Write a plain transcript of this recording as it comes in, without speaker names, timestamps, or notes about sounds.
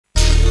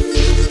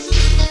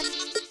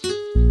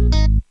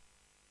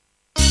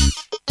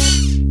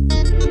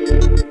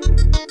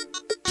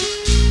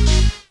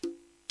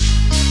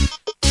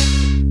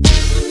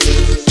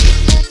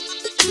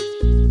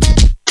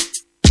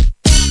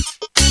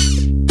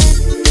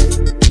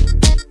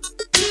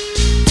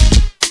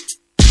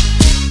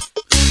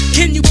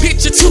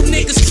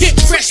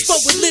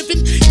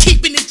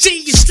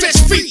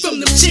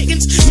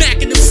chickens.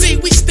 Mackin' them see,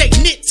 we stay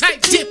knit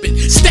tight dipping.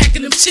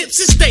 Stacking them chips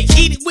and stay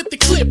heated with the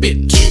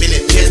clipping. Keeping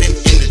it pimpin',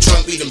 in the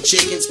trunk be them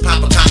chickens.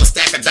 Pop a collar,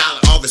 stack a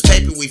dollar, all this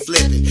paper we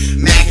flippin'.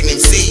 Mackin'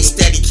 them C's,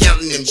 steady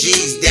counting them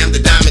G's. Damn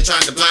the diamond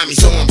trying to blind me,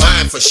 so I'm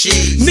buying for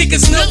she's.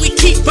 Niggas know we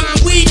keep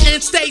buying weed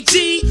and stay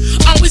G.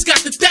 Always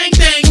got the thang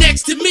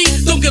next to me.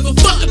 Don't give a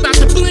fuck about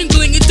the bling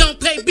bling, it don't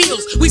pay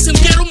bills. We some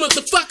ghetto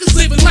motherfuckers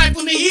living life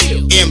on the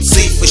hill.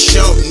 MC for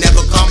show,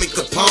 never call me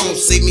Capone.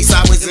 See me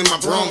sideways in my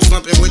Bronx,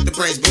 slumping with the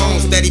brains blown.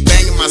 Steady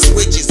banging my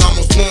switches,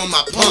 almost blowing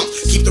my pump.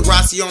 Keep the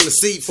Rossi on the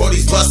seat for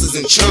these busters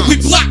and chumps. We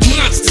block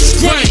monsters,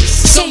 grinders,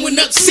 sewing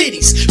up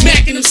cities.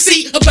 Mackin' them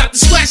see about the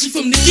splashing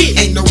from the get.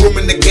 Ain't no room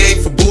in the game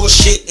for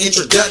bullshit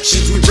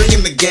introductions. We bring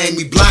in the game,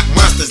 we block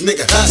monsters,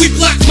 nigga hustle. We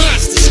block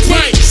monsters,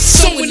 grinders,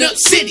 sewing up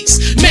cities.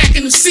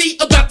 Mackin' them see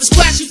about the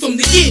splashing from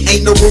the get.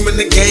 Ain't no room in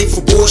the game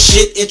for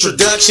bullshit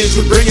introductions.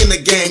 We bring in the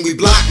game, we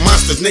block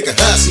monsters, nigga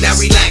hustle. Now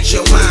relax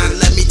your mind,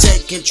 let me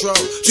take control.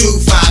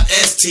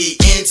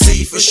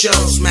 25STNC for show.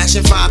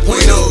 Smashing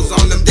 5.0s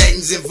on them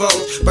Dayton's and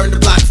Vogue. Burn the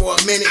block for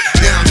a minute,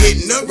 now I'm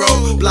hitting the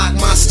road. Block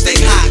monsters stay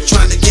hot,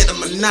 trying to get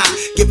them a knot.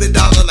 Give it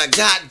all I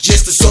got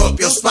just to sew up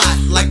your spot.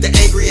 Like the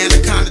angry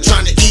anaconda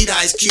trying to eat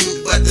Ice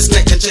Cube. But the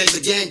snake can change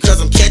the game cause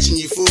I'm catching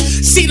you fool.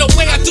 See the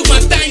way I do my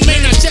thing,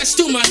 man, I just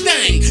do my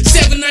thing.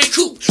 7-9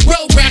 coupe,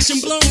 road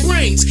ration, blown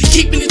brains.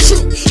 Keeping it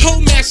true,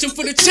 whole mashing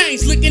for the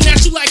chains. Looking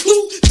at you like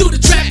who? Through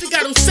the traffic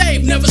I don't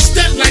save. Never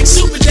stunt like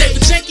Super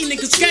David. Janky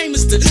niggas game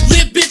is to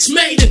live bitch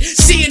made. And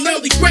see an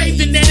early grave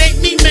and that ain't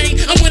me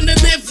made. I wanna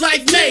live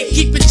life made.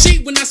 Keep it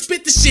G when I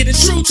spit the shit and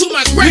true to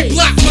my grave. We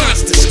block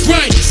monsters,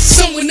 grinders,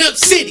 sewing up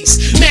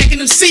cities. Mackin'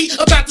 them see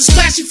about the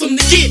splashing from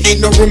the get.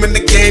 Ain't no room in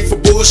the game for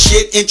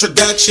bullshit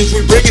introductions.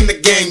 We bring in the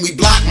game, we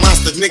block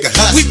monsters, nigga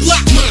hustle. We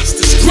block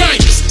monsters,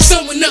 grinders,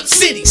 sewing up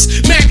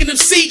cities. Mackin' them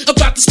see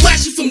about the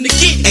splashing from the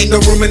get. Ain't no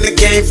room in the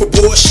game for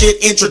bullshit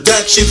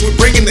introductions. We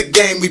bring in the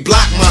game, we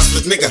block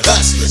monsters, nigga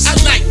hustlers. I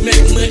like Mac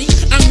money,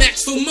 I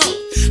max for more.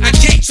 I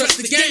can't trust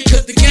the game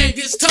cause the game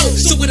gets told.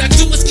 So what I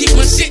do is keep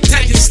my shit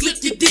tight and slip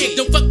your dig.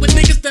 Don't fuck with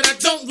niggas that I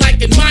don't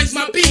like and mind's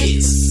my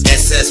biz.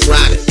 SS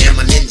Rider and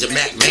my Ninja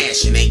Mac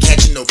mashing. Ain't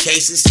catching no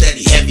cases,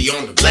 steady heavy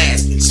on the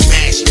blasting.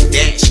 Smashing,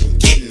 dashing,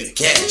 getting the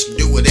cash.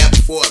 Do whatever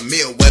for a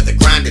meal, whether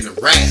grinding or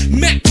rap.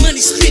 Mac money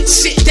spit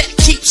shit that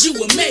keeps you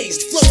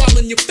amazed. Flow all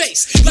in your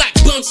face like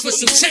bumps for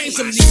some change.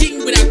 I'm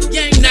eating without the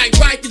gang, night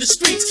ride through the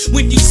streets.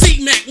 When you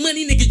see Mac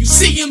money, nigga, you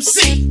see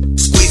MC.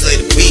 Squeeze lay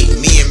the beat,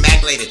 me and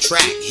Mac lay the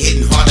track.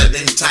 Hitting harder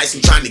than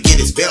Tyson trying to get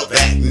his belt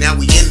back. Now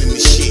we ending the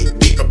shit,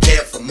 be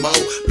prepared for more.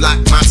 Block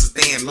monsters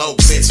staying low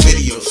since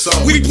video so.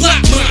 We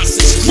block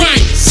monsters,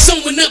 grinders,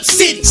 sewing up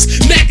cities.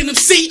 Mackin' them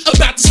see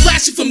about the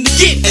splashing from the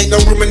get. Ain't no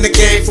room in the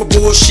game for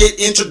bullshit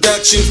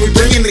introductions. We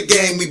bring in the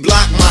game, we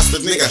block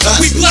monsters, nigga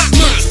hustle. We block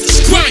monsters,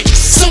 grinders,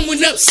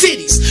 sewing up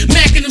cities.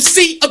 Mackin' them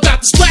see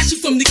about the splashing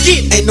from the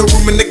get. Ain't no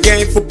room in the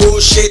game for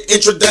bullshit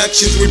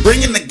introductions. We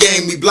bring in the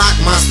game, we block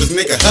monsters,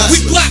 nigga hustle.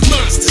 We block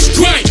monsters,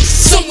 grinders,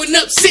 sewing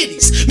up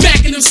cities.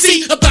 Mackin' them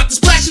see about the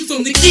splashing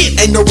from the get.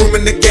 Ain't no room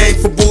in the game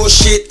for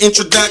bullshit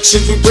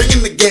introductions. We bring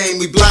in the game,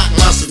 we block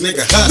monsters,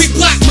 nigga hustle. We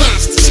block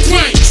monsters,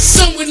 grinders,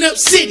 sewing up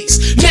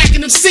cities.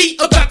 Mackin' them see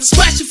about the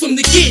splashing from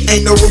the get.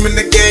 Ain't no room in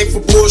the game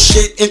for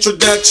bullshit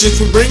introductions.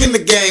 We bring in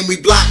the game, we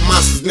block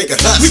monsters, nigga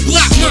hustle. We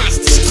block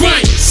monsters,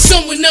 grinders,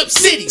 sewing up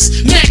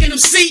cities. Mackin'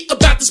 them see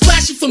about the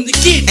splashing from the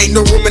get. Ain't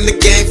no room in the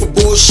game for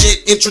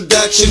bullshit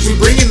introductions. We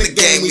bring in the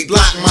game, we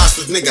block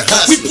monsters, nigga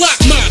hustle. We block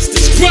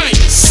monsters,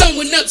 grinders,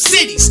 sewing up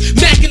cities.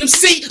 Mackin' them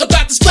see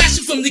about the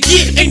splashing from the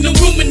get. Ain't no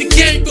room in the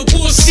game for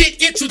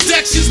bullshit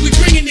introductions. We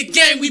bring in the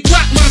game, we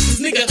block monsters,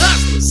 nigga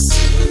hustlers.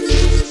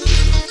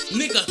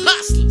 Nigga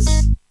hustlers.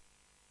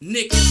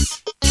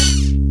 Niggas.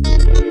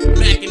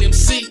 Mac and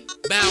MC.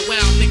 Bow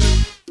wow, nigga.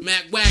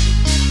 Mac Wagon.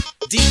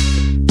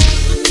 Deep.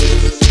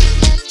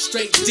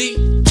 Straight deep.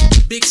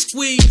 Big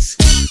squeeze.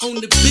 On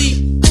the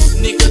beat,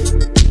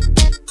 nigga.